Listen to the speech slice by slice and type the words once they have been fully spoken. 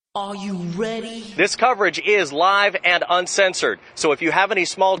Are you ready? This coverage is live and uncensored, so if you have any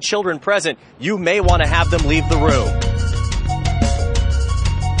small children present, you may want to have them leave the room.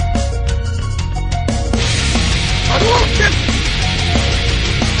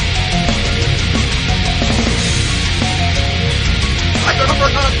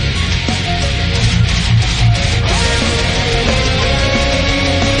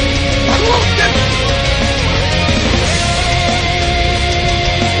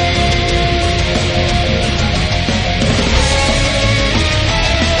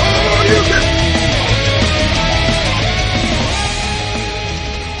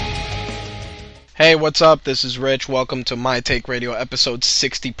 Hey, what's up? This is Rich. Welcome to My Take Radio, episode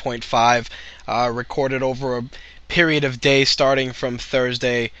 60.5, recorded over a period of days starting from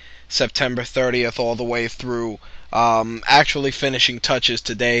Thursday, September 30th, all the way through actually finishing touches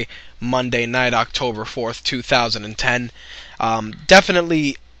today, Monday night, October 4th, 2010.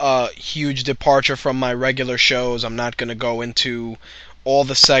 Definitely a huge departure from my regular shows. I'm not going to go into all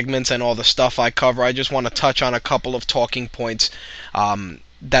the segments and all the stuff I cover. I just want to touch on a couple of talking points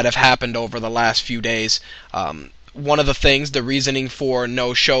that have happened over the last few days. One of the things, the reasoning for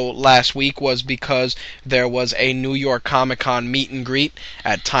no show last week was because there was a New York Comic-Con meet and greet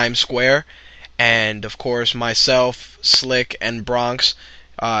at Times Square, and of course myself, Slick, and Bronx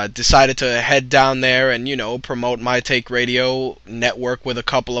decided to head down there and, promote My Take Radio, network with a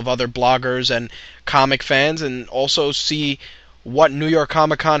couple of other bloggers and comic fans, and also see what New York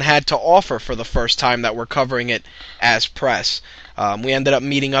Comic-Con had to offer for the first time that we're covering it as press. We ended up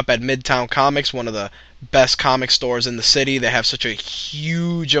meeting up at Midtown Comics, one of the best comic stores in the city. They have such a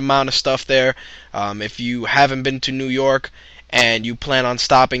huge amount of stuff there. If you haven't been to New York and you plan on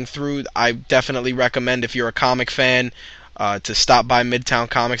stopping through, I definitely recommend, if you're a comic fan, to stop by Midtown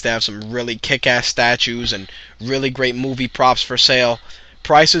Comics. They have some really kick-ass statues and really great movie props for sale.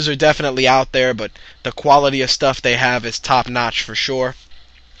 Prices are definitely out there, but the quality of stuff they have is top-notch for sure.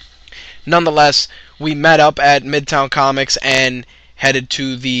 Nonetheless, we met up at Midtown Comics and headed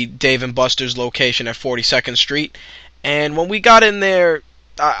to the Dave & Buster's location at 42nd Street. And when we got in there,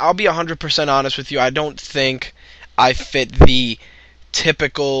 I'll be 100% honest with you, I don't think I fit the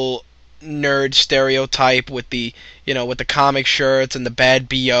typical nerd stereotype with the, with the comic shirts and the bad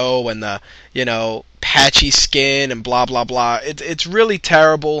BO and the, patchy skin and blah, blah, blah. It's really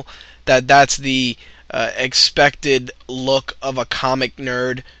terrible that that's the expected look of a comic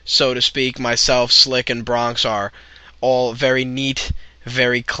nerd, so to speak. Myself, Slick, and Bronx are all very neat,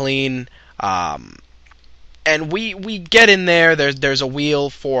 very clean, and we get in there. There's a wheel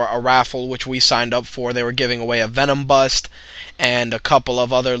for a raffle which we signed up for. They were giving away a Venom bust and a couple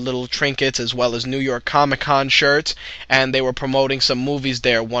of other little trinkets, as well as New York Comic-Con shirts, and they were promoting some movies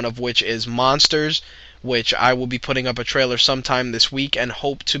there, one of which is Monsters, which I will be putting up a trailer sometime this week and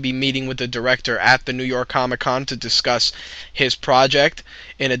hope to be meeting with the director at the New York Comic-Con to discuss his project.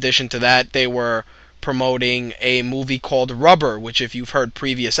 In addition to that, they were promoting a movie called Rubber, which, if you've heard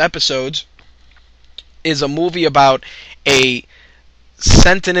previous episodes, is a movie about a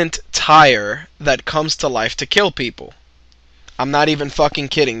sentient tire that comes to life to kill people. I'm not even fucking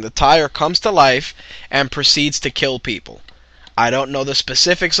kidding. The tire comes to life and proceeds to kill people. I don't know the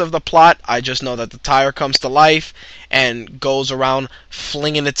specifics of the plot. I just know that the tire comes to life and goes around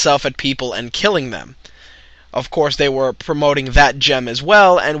flinging itself at people and killing them. Of course, they were promoting that gem as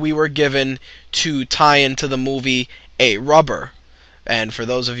well, and we were given to tie into the movie a rubber. And for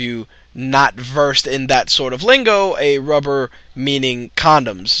those of you not versed in that sort of lingo, a rubber meaning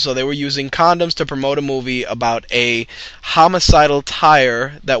condoms. So they were using condoms to promote a movie about a homicidal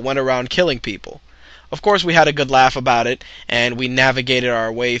tire that went around killing people. Of course, we had a good laugh about it, and we navigated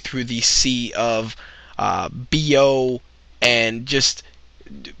our way through the sea of BO and just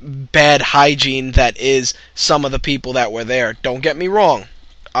bad hygiene that is some of the people that were there. Don't get me wrong.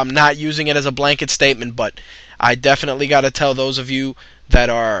 I'm not using it as a blanket statement, but I definitely got to tell those of you that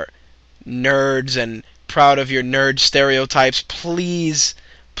are nerds and proud of your nerd stereotypes, please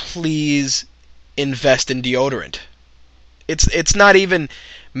invest in deodorant. It's not even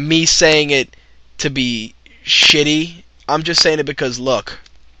me saying it to be shitty. I'm just saying it because, look,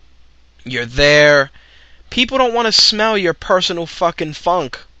 you're there. People don't want to smell your personal fucking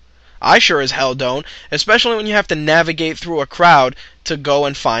funk. I sure as hell don't, especially when you have to navigate through a crowd to go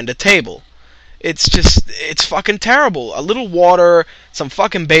and find a table. It's fucking terrible. A little water, some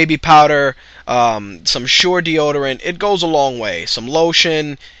fucking baby powder, some Sure deodorant, it goes a long way. Some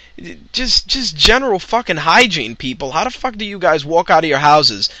lotion, just general fucking hygiene, people. How the fuck do you guys walk out of your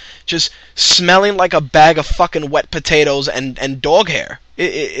houses just smelling like a bag of fucking wet potatoes and dog hair?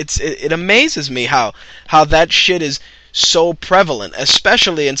 It amazes me how that shit is so prevalent,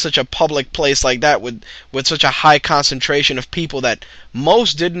 especially in such a public place like that with such a high concentration of people that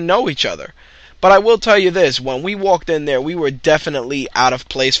most didn't know each other. But I will tell you this, when we walked in there, we were definitely out of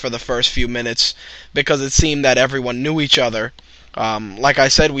place for the first few minutes because it seemed that everyone knew each other. Like I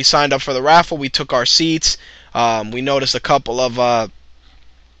said, we signed up for the raffle, we took our seats, we noticed a couple of,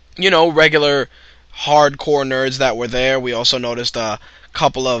 regular hardcore nerds that were there. We also noticed a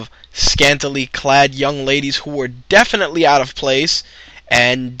couple of scantily clad young ladies who were definitely out of place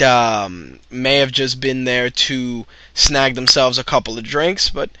and may have just been there to snag themselves a couple of drinks,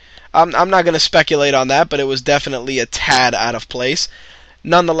 but I'm not going to speculate on that, but it was definitely a tad out of place.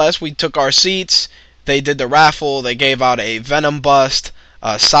 Nonetheless, we took our seats, they did the raffle, they gave out a Venom bust,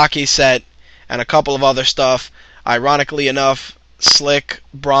 a sake set, and a couple of other stuff. Ironically enough, Slick,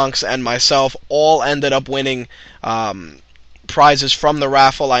 Bronx, and myself all ended up winning prizes from the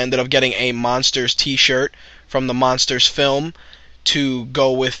raffle. I ended up getting a Monsters t-shirt from the Monsters film to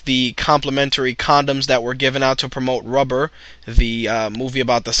go with the complimentary condoms that were given out to promote Rubber, the movie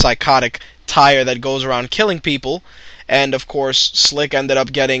about the psychotic tire that goes around killing people. And of course, Slick ended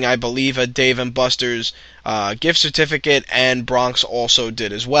up getting, I believe, a Dave & Buster's gift certificate, and Bronx also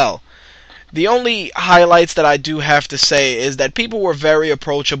did as well. The only highlights that I do have to say is that people were very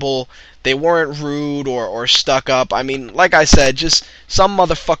approachable. They weren't rude or stuck up. I mean, like I said, just some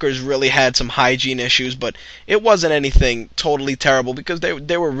motherfuckers really had some hygiene issues, but it wasn't anything totally terrible because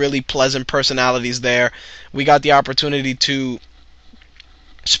they were really pleasant personalities there. We got the opportunity to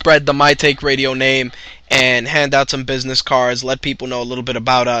spread the My Take Radio name and hand out some business cards, let people know a little bit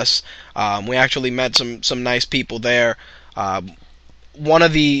about us. We actually met some nice people there. One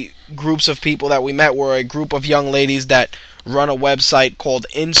of the groups of people that we met were a group of young ladies that run a website called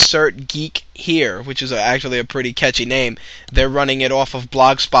Insert Geek Here, which is actually a pretty catchy name. They're running it off of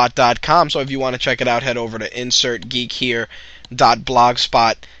blogspot.com, so if you want to check it out, head over to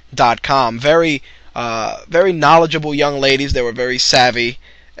insertgeekhere.blogspot.com. Very knowledgeable young ladies. They were very savvy,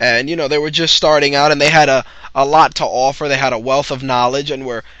 and they were just starting out, and they had a lot to offer. They had a wealth of knowledge, and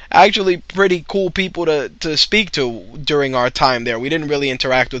were actually pretty cool people to speak to during our time there. We didn't really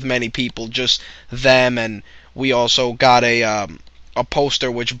interact with many people, just them, and we also got a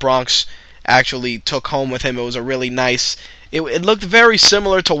poster which Bronx actually took home with him. It was a really nice, it looked very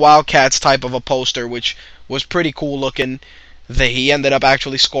similar to Wildcats type of a poster, which was pretty cool looking. He ended up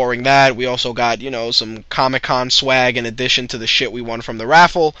actually scoring that. We also got, some Comic-Con swag in addition to the shit we won from the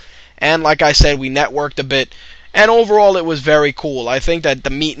raffle. And like I said, we networked a bit. And overall, it was very cool. I think that the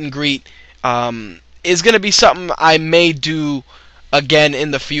meet and greet is going to be something I may do again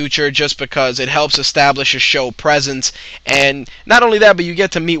in the future, just because it helps establish a show presence. And not only that, but you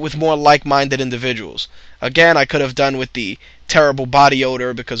get to meet with more like-minded individuals. Again, I could have done with the terrible body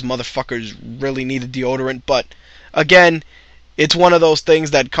odor because motherfuckers really needed deodorant. But again, it's one of those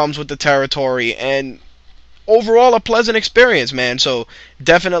things that comes with the territory, and overall a pleasant experience, man. So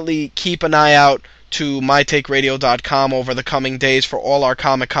definitely keep an eye out to mytakeradio.com over the coming days for all our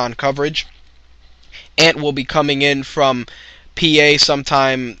Comic-Con coverage. Ant will be coming in from PA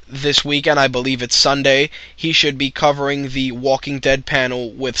sometime this weekend. I believe it's Sunday. He should be covering the Walking Dead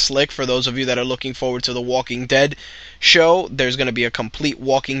panel with Slick. For those of you that are looking forward to the Walking Dead show, there's going to be a complete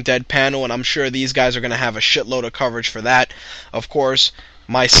Walking Dead panel, and I'm sure these guys are going to have a shitload of coverage for that. Of course,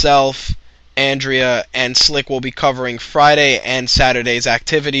 myself, Andrea, and Slick will be covering Friday and Saturday's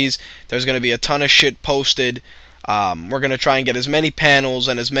activities. There's going to be a ton of shit posted. We're going to try and get as many panels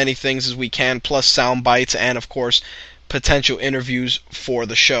and as many things as we can, plus sound bites and, of course, potential interviews for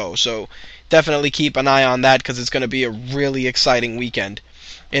the show. So definitely keep an eye on that because it's going to be a really exciting weekend.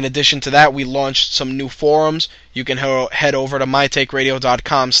 In addition to that, we launched some new forums. You can head over to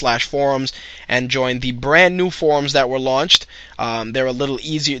mytakeradio.com/forums and join the brand new forums that were launched. They're a little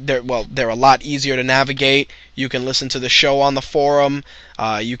easier. They're a lot easier to navigate. You can listen to the show on the forum.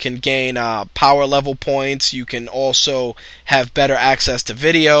 You can gain power level points. You can also have better access to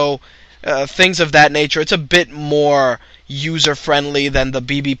video. Things of that nature. It's a bit more user-friendly than the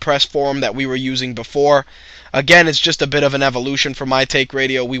BB Press forum that we were using before. Again, it's just a bit of an evolution for My Take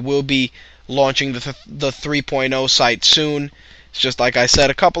Radio. We will be launching the 3.0 site soon. It's just like I said,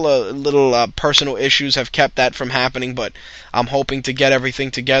 a couple of little personal issues have kept that from happening, but I'm hoping to get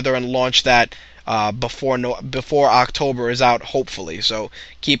everything together and launch that before October is out, hopefully. So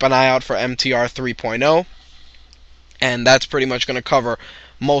keep an eye out for MTR 3.0, and that's pretty much going to cover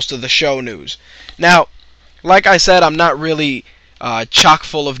most of the show news. Now, like I said, I'm not really chock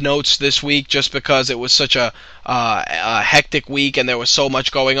full of notes this week just because it was such a hectic week and there was so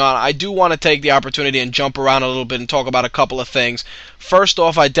much going on. I do want to take the opportunity and jump around a little bit and talk about a couple of things. First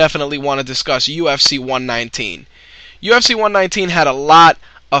off, I definitely want to discuss UFC 119. UFC 119 had a lot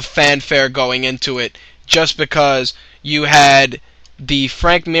of fanfare going into it just because you had the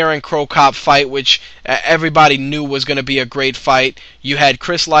Frank Mir and Crow Cop fight, which everybody knew was going to be a great fight. You had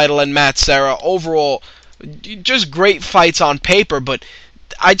Chris Lytle and Matt Serra. Overall, just great fights on paper, but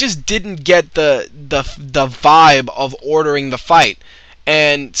I just didn't get the vibe of ordering the fight.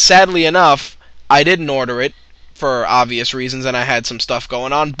 And sadly enough, I didn't order it for obvious reasons, and I had some stuff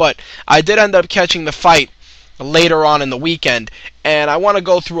going on, but I did end up catching the fight later on in the weekend, and I want to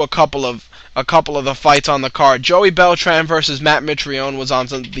go through a couple of the fights on the card. Joey Beltran versus Matt Mitrione was on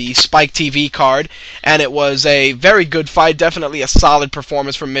the Spike TV card, and it was a very good fight, definitely a solid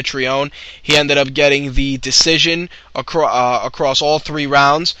performance from Mitrione. He ended up getting the decision across all 3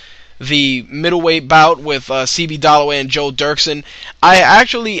 rounds. The middleweight bout with CB Dollaway and Joe Dirksen, I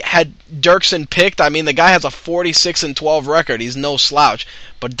actually had Dirksen picked. I mean, the guy has a 46-12 record. He's no slouch.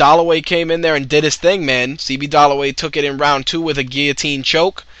 But Dollaway came in there and did his thing, man. CB Dollaway took it in round 2 with a guillotine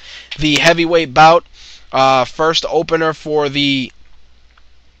choke. The heavyweight bout, first opener for the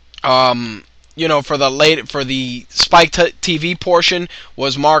for the Spike TV portion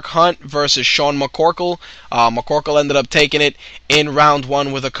was Mark Hunt versus Sean McCorkle. McCorkle ended up taking it in round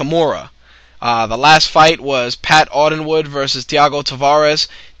 1 with a Kimura. The last fight was Pat Audenwood versus Thiago Tavares.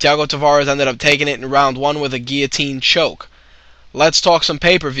 Thiago Tavares ended up taking it in round 1 with a guillotine choke. Let's talk some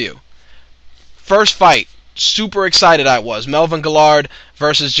pay-per-view. First fight, super excited I was. Melvin Guillard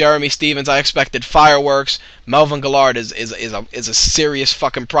versus Jeremy Stephens. I expected fireworks. Melvin Guillard is a serious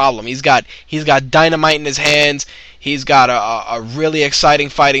fucking problem. He's got dynamite in his hands. He's got a really exciting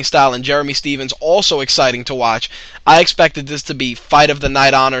fighting style, and Jeremy Stephens also exciting to watch. I expected this to be fight of the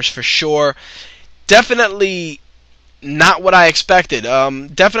night honors for sure. Definitely not what I expected.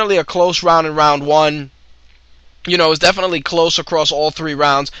 Definitely a close round in round 1. It was definitely close across all 3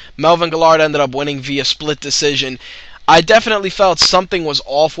 rounds. Melvin Guillard ended up winning via split decision. I definitely felt something was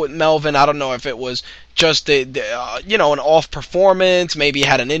off with Melvin. I don't know if it was just an off performance. Maybe he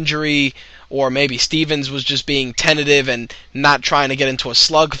had an injury, or maybe Stephens was just being tentative and not trying to get into a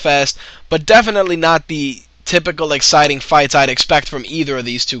slugfest. But definitely not the typical exciting fights I'd expect from either of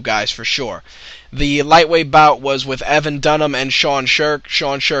these 2 guys for sure. The lightweight bout was with Evan Dunham and Sean Shirk.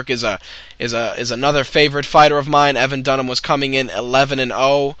 Sean Shirk is another favorite fighter of mine. Evan Dunham was coming in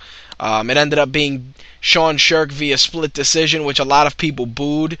 11-0. It ended up being Sean Shirk via split decision, which a lot of people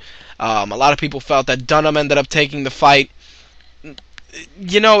booed. A lot of people felt that Dunham ended up taking the fight.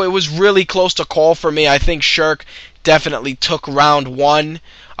 It was really close to call for me. I think Shirk definitely took round 1.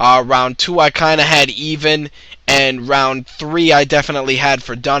 Round 2 I kind of had even, and round 3 I definitely had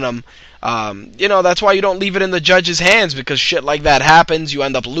for Dunham. That's why you don't leave it in the judge's hands, because shit like that happens. You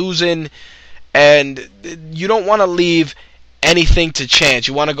end up losing, and you don't want to leave anything to chance.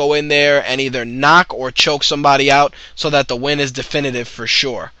 You want to go in there and either knock or choke somebody out so that the win is definitive for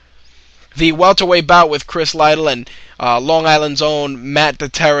sure. The welterweight bout with Chris Lytle and Long Island's own Matt the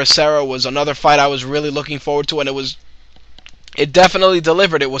Terra Serra was another fight I was really looking forward to, and it definitely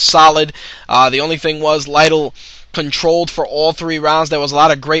delivered. It was solid. The only thing was Lytle controlled for all 3 rounds. There was a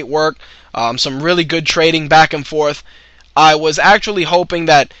lot of great work, some really good trading back and forth. I was actually hoping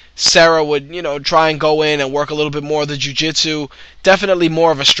that Serra would, try and go in and work a little bit more of the jiu-jitsu. Definitely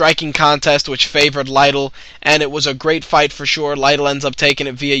more of a striking contest, which favored Lytle, and it was a great fight for sure. Lytle ends up taking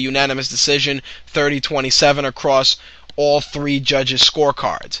it via unanimous decision, 30-27 across all 3 judges'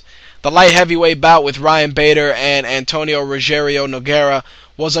 scorecards. The light heavyweight bout with Ryan Bader and Antonio Rogério Nogueira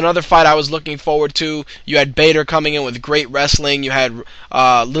was another fight I was looking forward to. You had Bader coming in with great wrestling. You had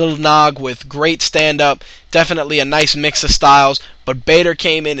Lil Nog with great stand-up. Definitely a nice mix of styles. But Bader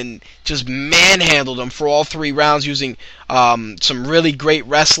came in and just manhandled him for all 3 rounds using some really great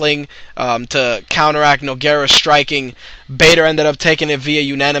wrestling to counteract Nogueira's striking. Bader ended up taking it via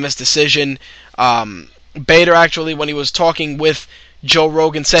unanimous decision. Bader actually, when he was talking with Joe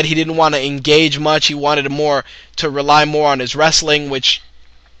Rogan, said he didn't want to engage much. He wanted to rely more on his wrestling, which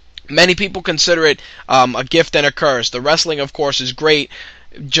many people consider it a gift and a curse. The wrestling, of course, is great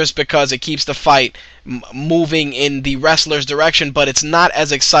just because it keeps the fight moving in the wrestler's direction, but it's not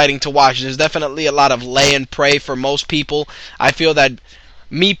as exciting to watch. There's definitely a lot of lay and pray for most people. I feel that,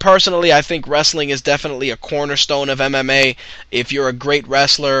 me personally, I think wrestling is definitely a cornerstone of MMA. If you're a great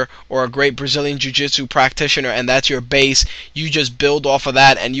wrestler or a great Brazilian Jiu-Jitsu practitioner and that's your base, you just build off of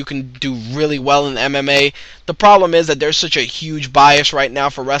that and you can do really well in MMA. The problem is that there's such a huge bias right now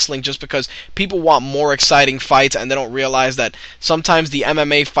for wrestling just because people want more exciting fights and they don't realize that sometimes the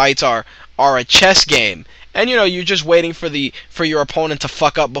MMA fights are are a chess game. And, you're just waiting for your opponent to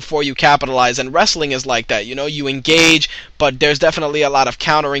fuck up before you capitalize. And wrestling is like that. You engage, but there's definitely a lot of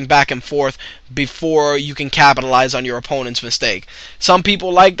countering back and forth before you can capitalize on your opponent's mistake. Some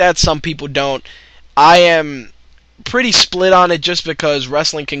people like that, some people don't. I am pretty split on it just because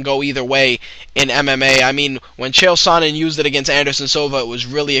wrestling can go either way in MMA. I mean, when Chael Sonnen used it against Anderson Silva, it was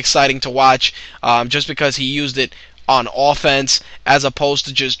really exciting to watch, just because he used it on offense as opposed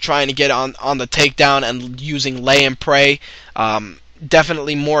to just trying to get on the takedown and using lay and pray.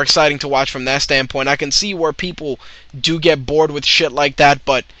 Definitely more exciting to watch from that standpoint. I can see where people do get bored with shit like that,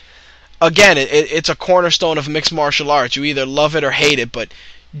 but again, it's a cornerstone of mixed martial arts. You either love it or hate it, but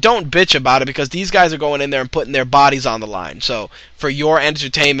don't bitch about it because these guys are going in there and putting their bodies on the line. So for your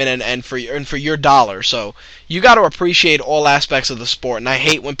entertainment and for your dollar. So you got to appreciate all aspects of the sport, and I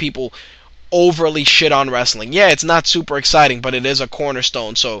hate when people overly shit on wrestling. Yeah, it's not super exciting, but it is a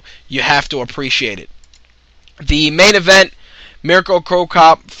cornerstone, so you have to appreciate it. The main event, Mirko Cro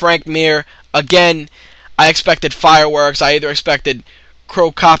Cop, Frank Mir. Again, I expected fireworks. I either expected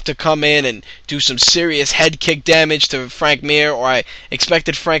Cro Cop to come in and do some serious head kick damage to Frank Mir, or I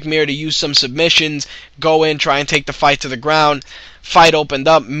expected Frank Mir to use some submissions, go in, try and take the fight to the ground. Fight opened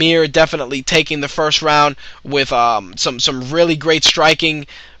up. Mir definitely taking the first round with some really great striking.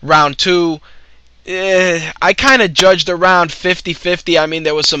 Round 2, I kind of judged the round 50-50. I mean,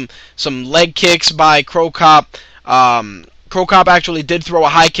 there was some leg kicks by Cro Cop. Cro Cop actually did throw a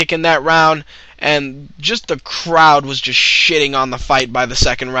high kick in that round, and just the crowd was just shitting on the fight by the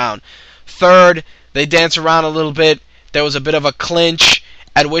second round. Third, they danced around a little bit. There was a bit of a clinch,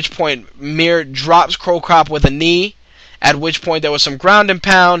 at which point Mir drops Cro Cop with a knee, at which point there was some ground and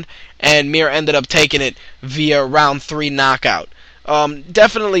pound, and Mir ended up taking it via round 3 knockout.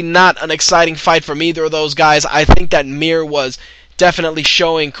 Definitely not an exciting fight from either of those guys. I think that Mir was definitely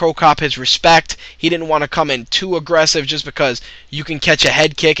showing Cro Cop his respect. He didn't want to come in too aggressive just because you can catch a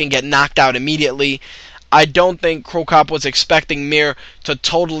head kick and get knocked out immediately. I don't think Cro Cop was expecting Mir to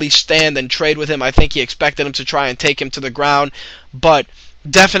totally stand and trade with him. I think he expected him to try and take him to the ground, but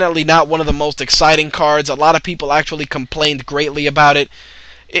definitely not one of the most exciting cards. A lot of people actually complained greatly about it.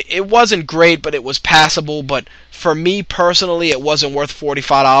 It wasn't great, but it was passable. But for me personally, it wasn't worth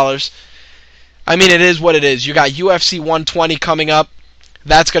 $45. I mean, it is what it is. You got UFC 120 coming up.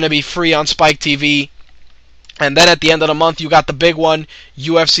 That's going to be free on Spike TV. And then at the end of the month, you got the big one,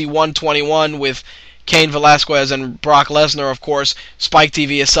 UFC 121 with Cain Velasquez and Brock Lesnar, of course. Spike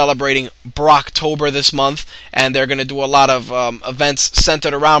TV is celebrating Brocktober this month, and they're going to do a lot of events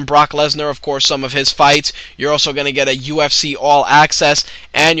centered around Brock Lesnar, of course, some of his fights. You're also going to get a UFC All Access,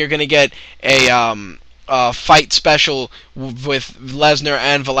 and you're going to get a fight special with Lesnar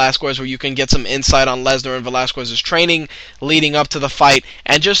and Velasquez where you can get some insight on Lesnar and Velasquez's training leading up to the fight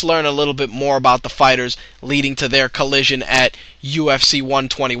and just learn a little bit more about the fighters leading to their collision at UFC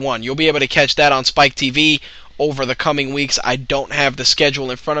 121. You'll be able to catch that on Spike TV over the coming weeks. I don't have the schedule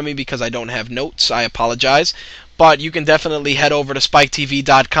in front of me because I don't have notes. I apologize. But you can definitely head over to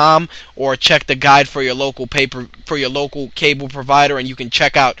spiketv.com or check the guide for your local cable provider, and you can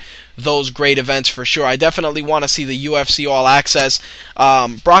check out those great events for sure. I definitely want to see the UFC All Access.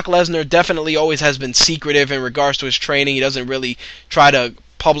 Brock Lesnar definitely always has been secretive in regards to his training. He doesn't really try to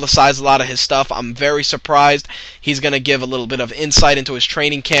publicize a lot of his stuff. I'm very surprised. He's going to give a little bit of insight into his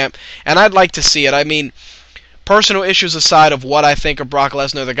training camp, and I'd like to see it. I mean, personal issues aside of what I think of Brock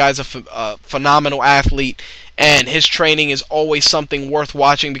Lesnar, the guy's a phenomenal athlete, and his training is always something worth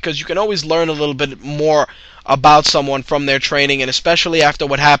watching because you can always learn a little bit more about someone from their training, and especially after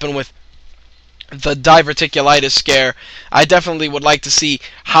what happened with the diverticulitis scare, I definitely would like to see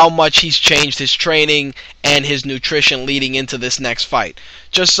how much he's changed his training and his nutrition leading into this next fight.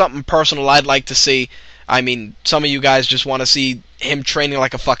 Just something personal I'd like to see. I mean, some of you guys just want to see him training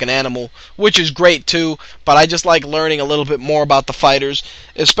like a fucking animal, which is great too, but I just like learning a little bit more about the fighters,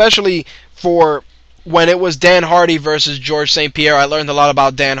 especially for when it was Dan Hardy versus George St. Pierre. I learned a lot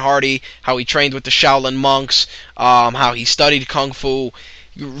about Dan Hardy, how he trained with the Shaolin monks, how he studied Kung Fu.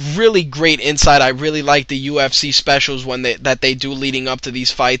 Really great insight. I really like the UFC specials that they do leading up to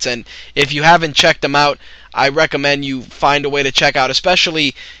these fights, and if you haven't checked them out, I recommend you find a way to check out,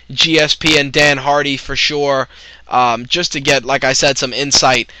 especially GSP and Dan Hardy for sure, just to get, like I said, some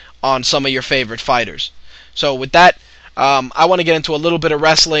insight on some of your favorite fighters. So with that, I want to get into a little bit of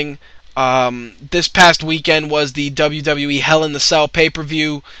wrestling. This past weekend was the WWE Hell in the Cell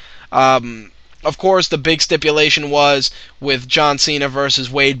pay-per-view. Of course, the big stipulation was with John Cena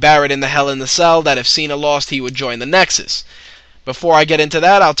versus Wade Barrett in the Hell in the Cell that if Cena lost, he would join the Nexus. Before I get into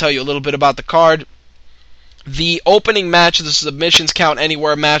that, I'll tell you a little bit about the card. The opening match, the Submissions Count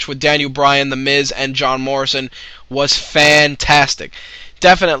Anywhere match with Daniel Bryan, The Miz, and John Morrison was fantastic.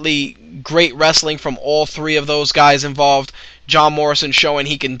 Definitely great wrestling from all three of those guys involved. John Morrison showing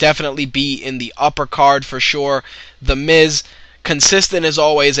he can definitely be in the upper card for sure. The Miz, consistent as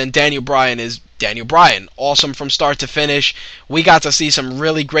always, and Daniel Bryan is Daniel Bryan. Awesome from start to finish. We got to see some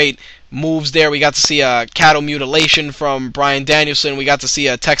really great moves there. We got to see a cattle mutilation from Bryan Danielson. We got to see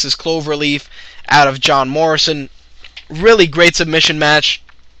a Texas Cloverleaf out of John Morrison. Really great submission match.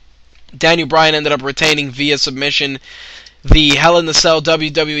 Daniel Bryan ended up retaining via submission. The Hell in the Cell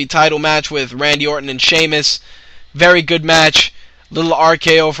WWE title match with Randy Orton and Sheamus. Very good match. Little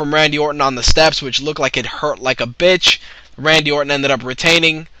RKO from Randy Orton on the steps, which looked like it hurt like a bitch. Randy Orton ended up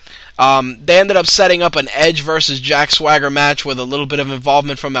retaining. They ended up setting up an Edge versus Jack Swagger match with a little bit of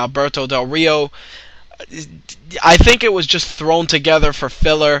involvement from Alberto Del Rio. I think it was just thrown together for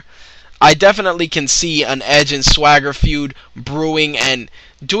filler. I definitely can see an Edge and Swagger feud brewing and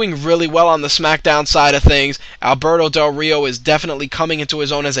doing really well on the SmackDown side of things. Alberto Del Rio is definitely coming into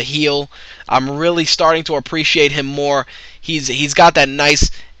his own as a heel. I'm really starting to appreciate him more. He's got that nice,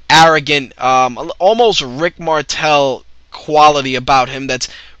 arrogant, almost Rick Martel quality about him that's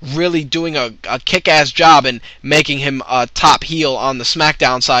really doing a kick-ass job in making him a top heel on the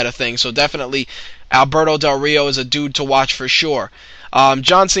SmackDown side of things. So definitely Alberto Del Rio is a dude to watch for sure.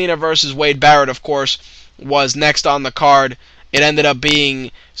 John Cena versus Wade Barrett, of course, was next on the card. It ended up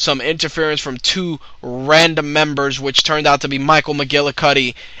being some interference from two random members, which turned out to be Michael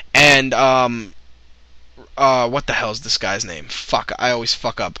McGillicuddy and, what the hell is this guy's name? Fuck, I always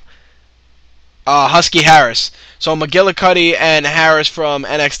fuck up. Husky Harris. So McGillicuddy and Harris from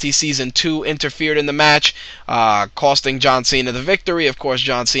NXT Season 2 interfered in the match, costing John Cena the victory. Of course,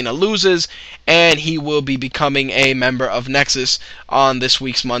 John Cena loses, and he will be becoming a member of Nexus on this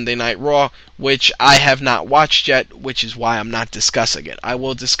week's Monday Night Raw, which I have not watched yet, which is why I'm not discussing it. I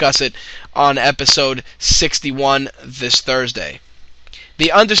will discuss it on episode 61 this Thursday.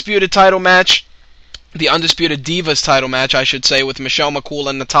 The Undisputed title match, the Undisputed Divas title match, I should say, with Michelle McCool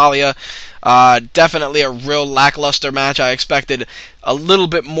and Natalya. Definitely a real lackluster match. I expected a little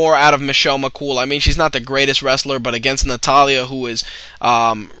bit more out of Michelle McCool. I mean, she's not the greatest wrestler, but against Natalya, who is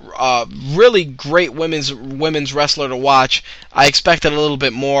really great women's wrestler to watch, I expected a little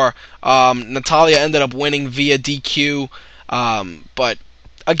bit more. Natalya ended up winning via DQ, but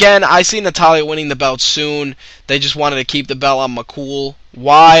again, I see Natalya winning the belt soon. They just wanted to keep the belt on McCool.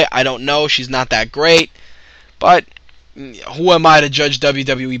 Why? I don't know. She's not that great. But who am I to judge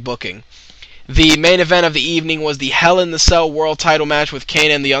WWE booking? The main event of the evening was the Hell in the Cell World title match with Kane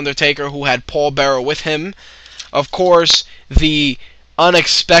and The Undertaker, who had Paul Bearer with him. Of course, the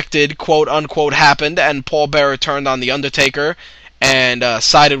unexpected, quote-unquote, happened, and Paul Bearer turned on The Undertaker and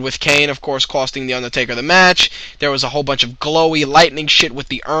sided with Kane, of course, costing The Undertaker the match. There was a whole bunch of glowy lightning shit with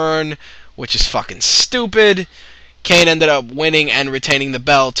the urn, which is fucking stupid. Kane ended up winning and retaining the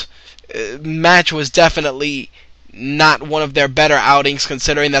belt. Match was definitely not one of their better outings,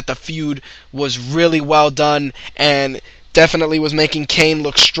 considering that the feud was really well done and definitely was making Kane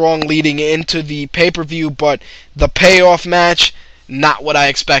look strong leading into the pay-per-view, but the payoff match, not what I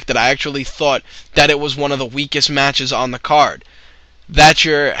expected. I actually thought that it was one of the weakest matches on the card. That's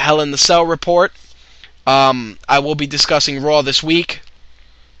your Hell in the Cell report. I will be discussing Raw this week.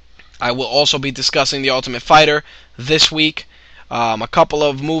 I will also be discussing The Ultimate Fighter this week. A couple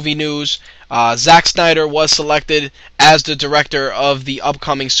of movie news. Zack Snyder was selected as the director of the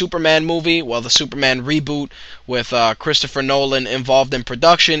upcoming Superman movie. Well, the Superman reboot with Christopher Nolan involved in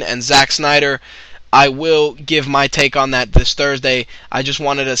production and Zack Snyder. I will give my take on that this Thursday. I just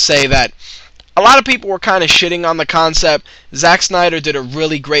wanted to say that a lot of people were kind of shitting on the concept. Zack Snyder did a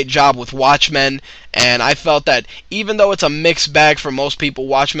really great job with Watchmen, and I felt that even though it's a mixed bag for most people,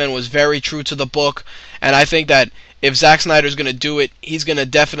 Watchmen was very true to the book, and I think that if Zack Snyder's going to do it, he's going to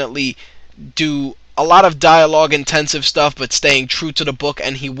definitely do a lot of dialogue-intensive stuff, but staying true to the book,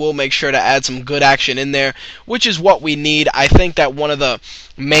 and he will make sure to add some good action in there, which is what we need. I think that one of the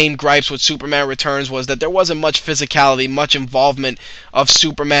main gripes with Superman Returns was that there wasn't much physicality, much involvement of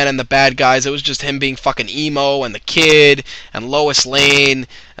Superman and the bad guys. It was just him being fucking emo, and the kid, and Lois Lane,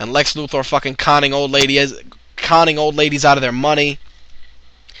 and Lex Luthor fucking conning old ladies out of their money.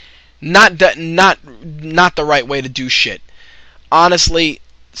 Not the right way to do shit. Honestly,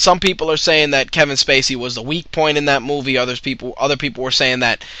 some people are saying that Kevin Spacey was the weak point in that movie. Other people were saying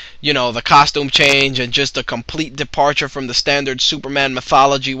that, the costume change and just a complete departure from the standard Superman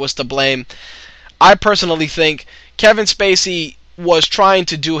mythology was to blame. I personally think Kevin Spacey was trying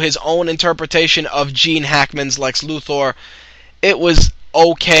to do his own interpretation of Gene Hackman's Lex Luthor. It was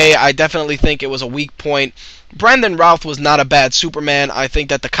okay. I definitely think it was a weak point. Brandon Routh was not a bad Superman. I think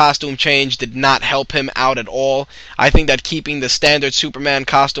that the costume change did not help him out at all. I think that keeping the standard Superman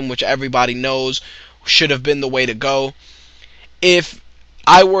costume, which everybody knows, should have been the way to go. If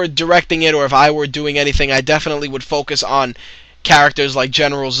I were directing it or if I were doing anything, I definitely would focus on characters like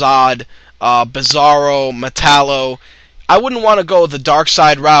General Zod, Bizarro, Metallo. I wouldn't want to go the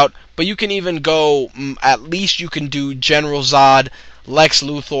Darkseid route, but you can even go, at least you can do General Zod, Lex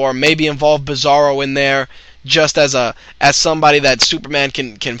Luthor, maybe involve Bizarro in there, just as somebody that Superman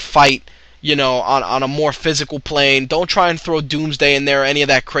can fight, on a more physical plane. Don't try and throw Doomsday in there or any of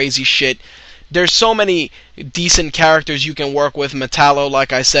that crazy shit. There's so many decent characters you can work with. Metallo,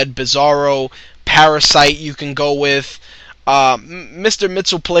 like I said, Bizarro, Parasite you can go with. Mr.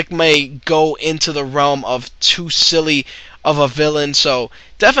 Mxyzptlk may go into the realm of too silly of a villain, so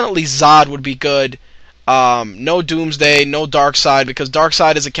definitely Zod would be good. No Doomsday, no Darkseid, because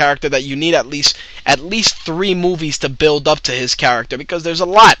Darkseid is a character that you need at least 3 movies to build up to his character, because there's a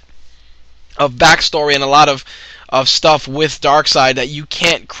lot of backstory and a lot of stuff with Darkseid that you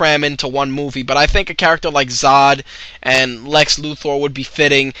can't cram into one movie. But I think a character like Zod and Lex Luthor would be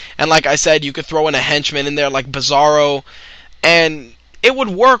fitting, and like I said, you could throw in a henchman in there like Bizarro, and it would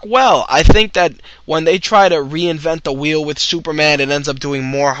work well. I think that when they try to reinvent the wheel with Superman, it ends up doing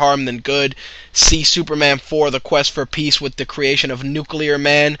more harm than good. See Superman 4, The Quest for Peace, with the creation of Nuclear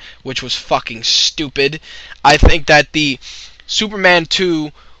Man, which was fucking stupid. I think that the Superman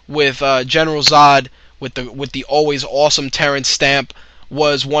 2 with General Zod, with the always awesome Terrence Stamp,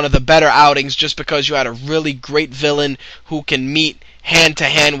 was one of the better outings, just because you had a really great villain who can meet hand to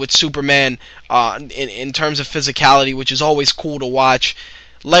hand with Superman in terms of physicality, which is always cool to watch.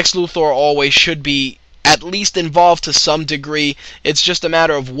 Lex Luthor always should be at least involved to some degree. It's just a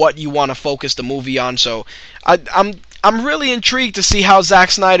matter of what you want to focus the movie on. So I'm really intrigued to see how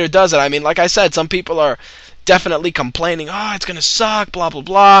Zack Snyder does it. I mean, like I said, some people are definitely complaining, oh, it's gonna suck, blah blah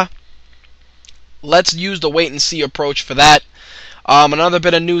blah. Let's use the wait and see approach for that. Another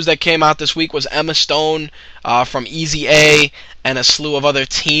bit of news that came out this week was Emma Stone from Easy A and a slew of other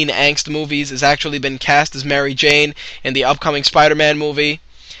teen angst movies has actually been cast as Mary Jane in the upcoming Spider-Man movie.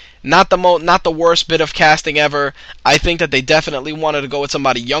 Not the worst bit of casting ever. I think that they definitely wanted to go with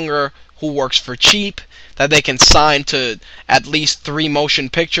somebody younger who works for cheap, that they can sign to at least 3 motion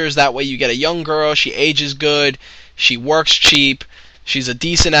pictures. That way you get a young girl, she ages good, she works cheap, she's a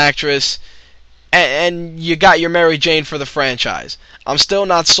decent actress, and you got your Mary Jane for the franchise. I'm still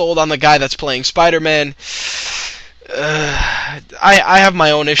not sold on the guy that's playing Spider-Man. I have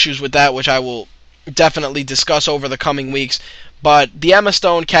my own issues with that, which I will definitely discuss over the coming weeks. But the Emma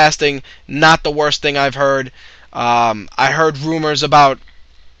Stone casting, not the worst thing I've heard. I heard rumors about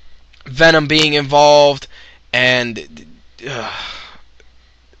Venom being involved, and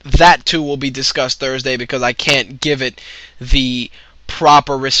that too will be discussed Thursday, because I can't give it the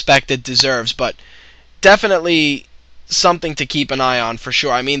proper respect it deserves. But definitely something to keep an eye on for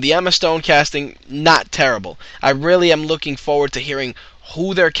sure. I mean, the Emma Stone casting, not terrible. I really am looking forward to hearing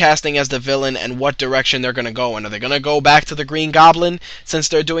who they're casting as the villain and what direction they're going to go in. Are they going to go back to the Green Goblin since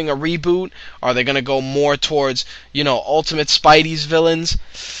they're doing a reboot? Are they going to go more towards, Ultimate Spidey's villains?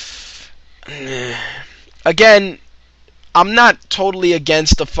 Again, I'm not totally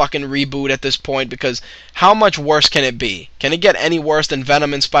against the fucking reboot at this point, because how much worse can it be? Can it get any worse than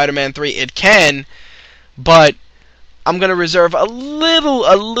Venom in Spider-Man 3? It can, but I'm going to reserve a little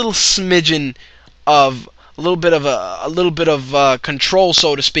smidgen of a little bit of control,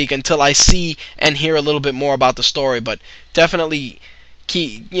 so to speak, until I see and hear a little bit more about the story. But definitely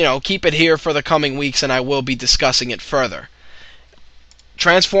keep it here for the coming weeks, and I will be discussing it further.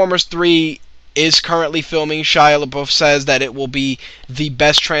 Transformers 3 is currently filming. Shia LaBeouf says that it will be the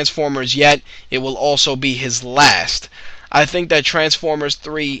best Transformers yet. It will also be his last. I think that Transformers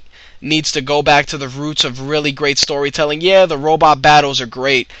 3 needs to go back to the roots of really great storytelling. Yeah, the robot battles are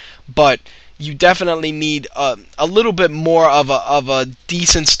great, but you definitely need a little bit more of a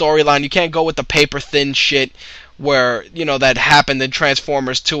decent storyline. You can't go with the paper-thin shit where, that happened in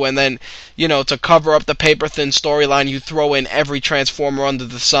Transformers 2, and then, to cover up the paper-thin storyline, you throw in every Transformer under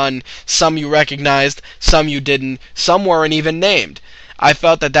the sun. Some you recognized, some you didn't, some weren't even named. I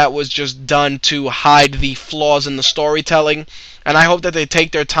felt that was just done to hide the flaws in the storytelling, and I hope that they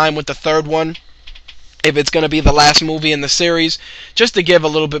take their time with the third one, if it's going to be the last movie in the series, just to give a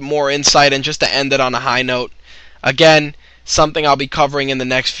little bit more insight and just to end it on a high note. Again, something I'll be covering in the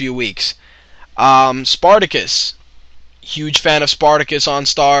next few weeks. Spartacus. Huge fan of Spartacus on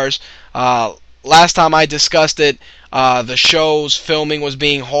Starz. Last time I discussed it, the show's filming was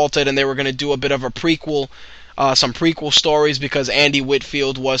being halted, and they were going to do a bit of a prequel some prequel stories because Andy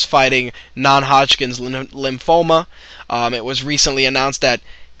Whitfield was fighting non-Hodgkin's lymphoma. It was recently announced that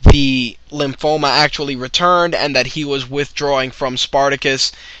the lymphoma actually returned and that he was withdrawing from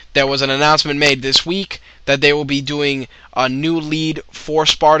Spartacus. There was an announcement made this week that they will be doing a new lead for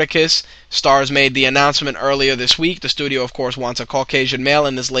Spartacus. Starz made the announcement earlier this week. The studio, of course, wants a Caucasian male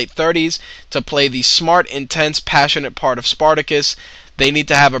in his late 30s to play the smart, intense, passionate part of Spartacus. They need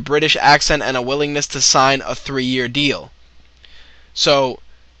to have a British accent and a willingness to sign a 3-year deal. So,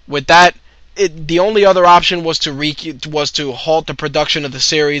 with that, the only other option was to halt the production of the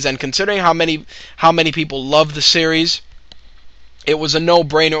series, and considering how many people love the series, it was a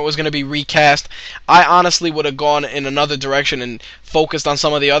no-brainer. It was going to be recast. I honestly would have gone in another direction and focused on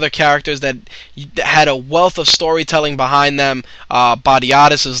some of the other characters that had a wealth of storytelling behind them.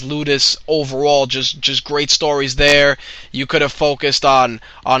 Badiatus as Ludus, overall, just great stories there. You could have focused on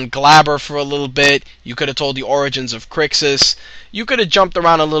Glaber for a little bit. You could have told the origins of Crixus. You could have jumped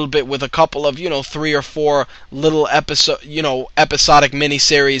around a little bit with a couple of, 3 or 4 little episodic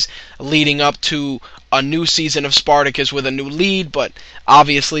miniseries leading up to a new season of Spartacus with a new lead, but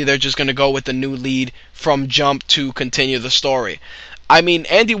obviously they're just going to go with the new lead from jump to continue the story. I mean,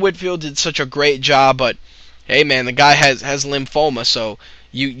 Andy Whitfield did such a great job, but hey man, the guy has lymphoma, so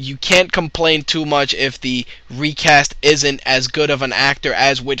you can't complain too much if the recast isn't as good of an actor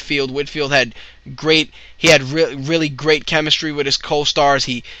as Whitfield. Whitfield had really great chemistry with his co-stars.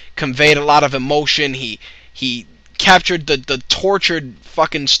 He conveyed a lot of emotion. He captured the tortured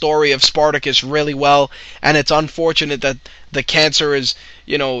fucking story of Spartacus really well, and it's unfortunate that the cancer is,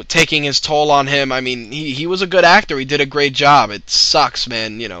 taking his toll on him. I mean, he was a good actor. He did a great job. It sucks,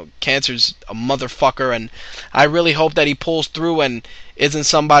 man. Cancer's a motherfucker, and I really hope that he pulls through and isn't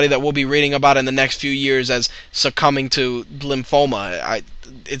somebody that we'll be reading about in the next few years as succumbing to lymphoma.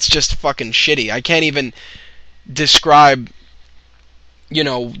 It's just fucking shitty. I can't even describe,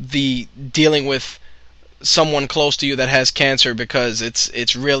 the dealing with someone close to you that has cancer, because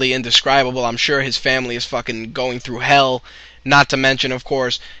it's really indescribable. I'm sure his family is fucking going through hell, not to mention, of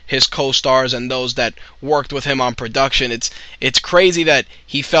course, his co-stars and those that worked with him on production. It's crazy that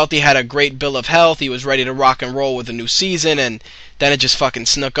he felt he had a great bill of health, he was ready to rock and roll with a new season, and then it just fucking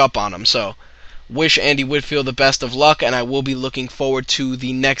snuck up on him. So, wish Andy Whitfield the best of luck, and I will be looking forward to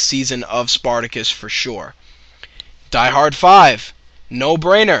the next season of Spartacus for sure. Die Hard 5, no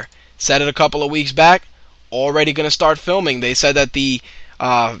brainer. Said it a couple of weeks back. Already going to start filming. They said that the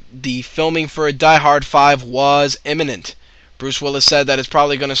filming for Die Hard 5 was imminent. Bruce Willis said that it's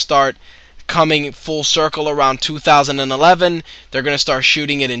probably going to start coming full circle around 2011. They're going to start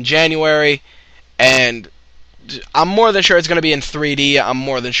shooting it in January, and I'm more than sure it's going to be in 3D. I'm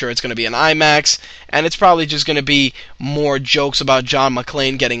more than sure it's going to be in IMAX, and it's probably just going to be more jokes about John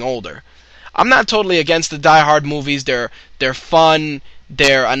McClane getting older. I'm not totally against the Die Hard movies. They're fun.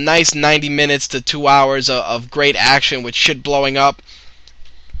 They're a nice 90 minutes to 2 hours of great action with shit blowing up.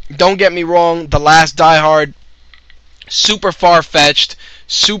 Don't get me wrong, the last Die Hard, super far-fetched,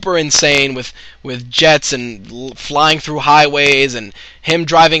 super insane with jets and flying through highways and him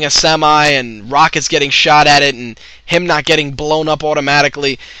driving a semi and rockets getting shot at it and him not getting blown up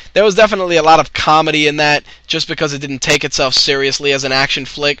automatically. There was definitely a lot of comedy in that just because it didn't take itself seriously as an action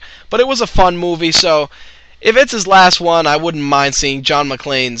flick, but it was a fun movie, so if it's his last one, I wouldn't mind seeing John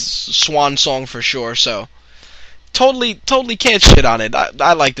McClane's swan song for sure, so totally can't shit on it.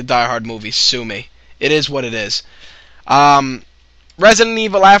 I like the Die Hard movies, sue me. It is what it is. Resident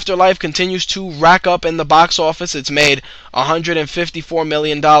Evil Afterlife continues to rack up in the box office. It's made $154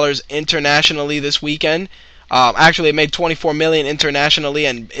 million internationally this weekend. Actually, it made $24 million internationally,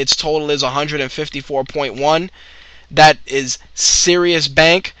 and its total is $154.1. That is serious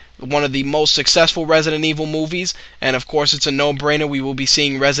bank. One of the most successful Resident Evil movies, and of course it's a no-brainer. We will be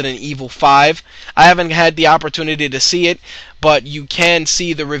seeing Resident Evil 5. I haven't had the opportunity to see it, but you can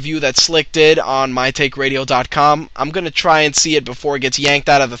see the review that Slick did on mytakeradio.com. I'm going to try and see it before it gets yanked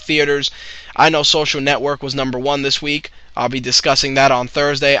out of the theaters. I know Social Network was #1 this week. I'll be discussing that on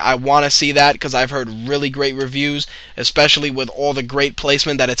Thursday. I want to see that because I've heard really great reviews, especially with all the great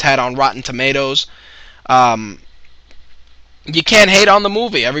placement that it's had on Rotten Tomatoes. You can't hate on the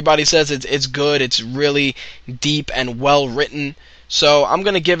movie. Everybody says it's good. It's really deep and well written. So I'm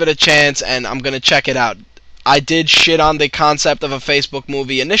going to give it a chance and I'm going to check it out. I did shit on the concept of a Facebook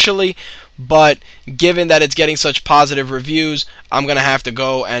movie initially, but given that it's getting such positive reviews, I'm going to have to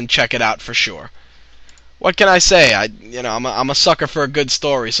go and check it out for sure. What can I say? I'm a sucker for a good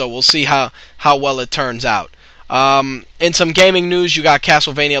story, so we'll see how well it turns out. In some gaming news, you got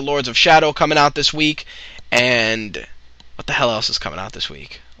Castlevania Lords of Shadow coming out this week, and what the hell else is coming out this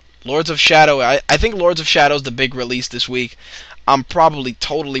week? Lords of Shadow, I think Lords of Shadow is the big release this week. I'm probably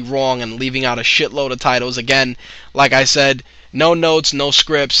totally wrong and leaving out a shitload of titles. Again, like I said, no notes, no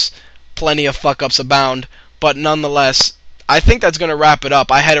scripts, plenty of fuck-ups abound, but nonetheless, I think that's going to wrap it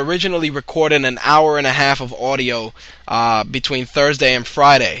up. I had originally recorded an hour and a half of audio between Thursday and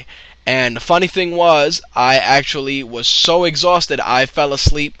Friday, and the funny thing was, I actually was so exhausted I fell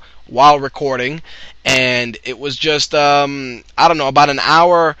asleep while recording, and it was just, I don't know, about an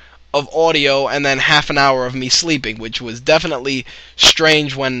hour of audio and then half an hour of me sleeping, which was definitely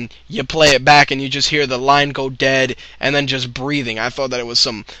strange when you play it back and you just hear the line go dead and then just breathing. I thought that it was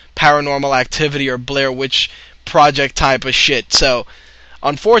some Paranormal Activity or Blair Witch Project type of shit. So,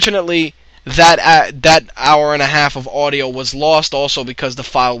 unfortunately, that hour and a half of audio was lost also because the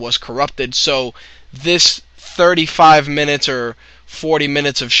file was corrupted. So, this 35 minutes or 40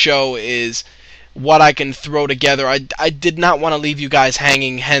 minutes of show is what I can throw together. I did not want to leave you guys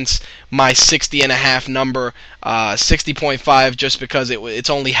hanging, hence my 60.5 number, 60.5, just because it's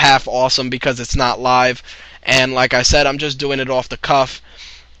only half awesome because it's not live. And like I said, I'm just doing it off the cuff.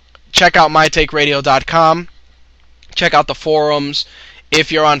 Check out mytakeradio.com. Check out the forums.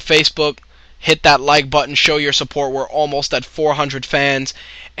 If you're on Facebook, hit that like button, show your support. We're almost at 400 fans.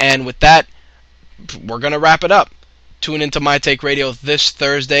 And with that, we're going to wrap it up. Tune into My Take Radio this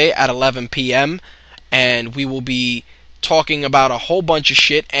Thursday at 11 p.m. and we will be talking about a whole bunch of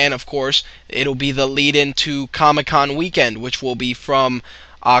shit, and of course, it'll be the lead-in to Comic-Con weekend, which will be from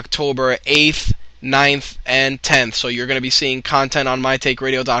October 8th, 9th, and 10th. So you're going to be seeing content on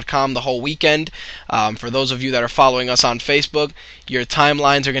mytakeradio.com the whole weekend. For those of you that are following us on Facebook, your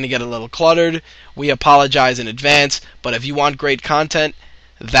timelines are going to get a little cluttered. We apologize in advance, but if you want great content,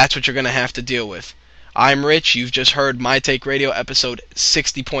 that's what you're going to have to deal with. I'm Rich. You've just heard My Take Radio episode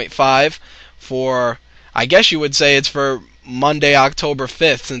 60.5 for, I guess you would say it's for Monday, October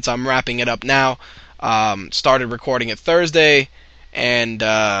 5th, since I'm wrapping it up now. Started recording it Thursday, and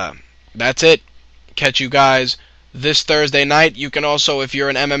that's it. Catch you guys this Thursday night. You can also, if you're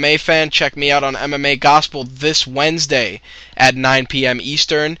an MMA fan, check me out on MMA Gospel this Wednesday at 9 p.m.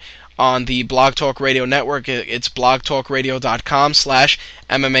 Eastern on the Blog Talk Radio Network. It's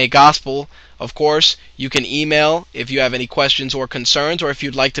blogtalkradio.com/MMA Gospel. Of course, you can email if you have any questions or concerns, or if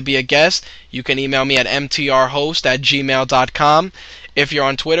you'd like to be a guest, you can email me at mtrhost@gmail.com. If you're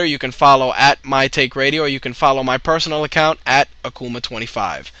on Twitter, you can follow at MyTakeRadio, or you can follow my personal account at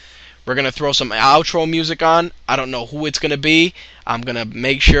Akuma25. We're going to throw some outro music on. I don't know who it's going to be. I'm going to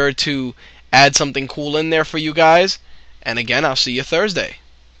make sure to add something cool in there for you guys. And again, I'll see you Thursday.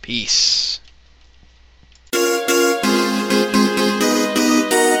 Peace.